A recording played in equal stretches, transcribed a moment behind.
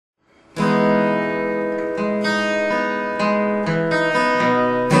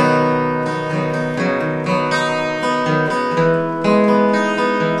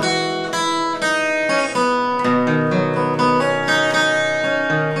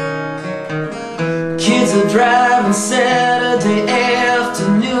Kids are driving Saturday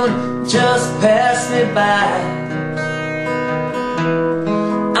afternoon, just pass me by.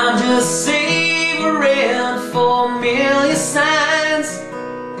 I'm just savoring familiar signs.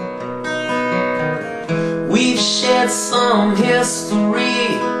 We've shared some history,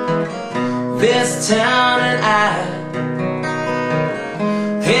 this town and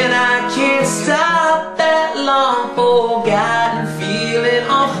I can't stop that long forgotten feeling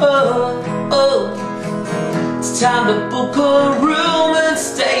of her. Oh, it's time to book a room and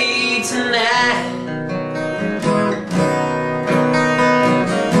stay tonight.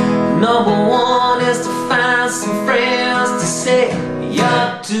 Number one is to find some friends to say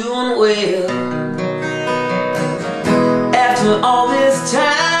you're doing well. After all this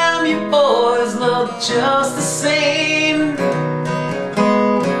time, you boys look just the same.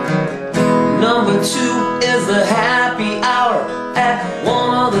 Number two is the happy hour at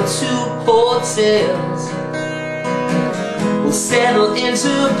one of the two hotels. We'll settle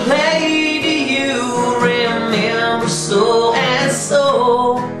into play. Do you remember so and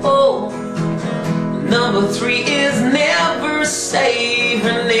so? Oh. Number three is never say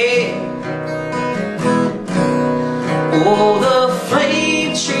her name. Oh, the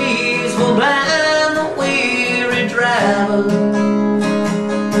flame trees will blind the weary driver,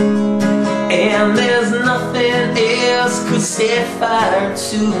 and there's nothing else could set fire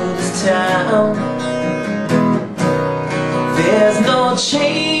to this town. There's no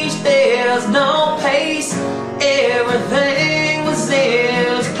change, there's no pace, everything was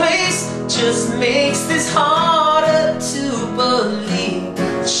in its place. Just makes this harder to believe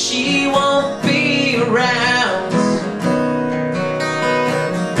she won't be around.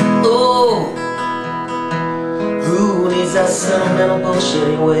 Oh, who needs that sentimental bullshit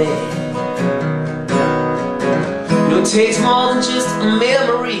anyway? It takes more than just a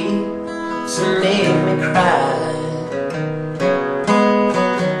memory to make me cry.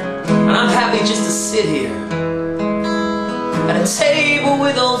 And I'm happy just to sit here at a table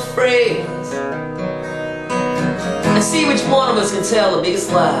with old friends and see which one of us can tell the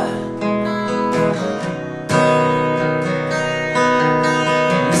biggest lie.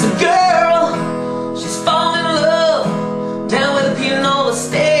 There's a girl, she's falling in love down where the pianola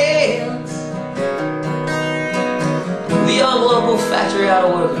stands. The young local factory out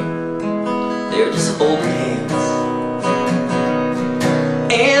of work, they were just holding hands.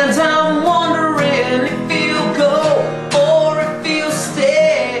 And I'm wondering if you'll go or if you'll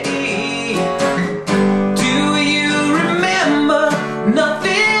stay. Do you remember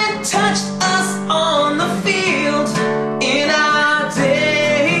nothing touched us on the field in our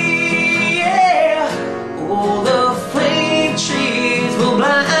day? Yeah. Oh, the flame trees will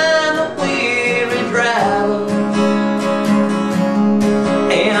blind the weary driver,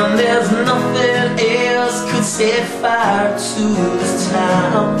 and there's nothing else could set fire to this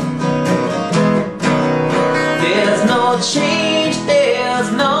town. There's no change, there's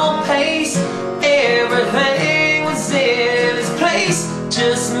no pace, everything was in its place.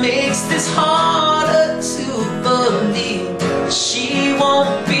 Just makes this harder to believe she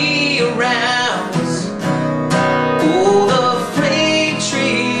won't be around. Oh, the flame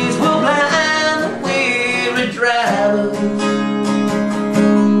trees will blind the weary driver,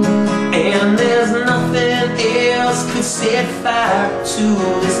 and there's nothing else could set fire to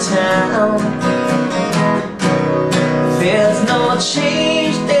this town. There's no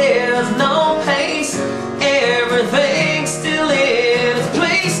change, there's no pace, everything's still in its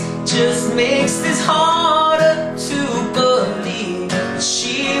place. Just makes this hard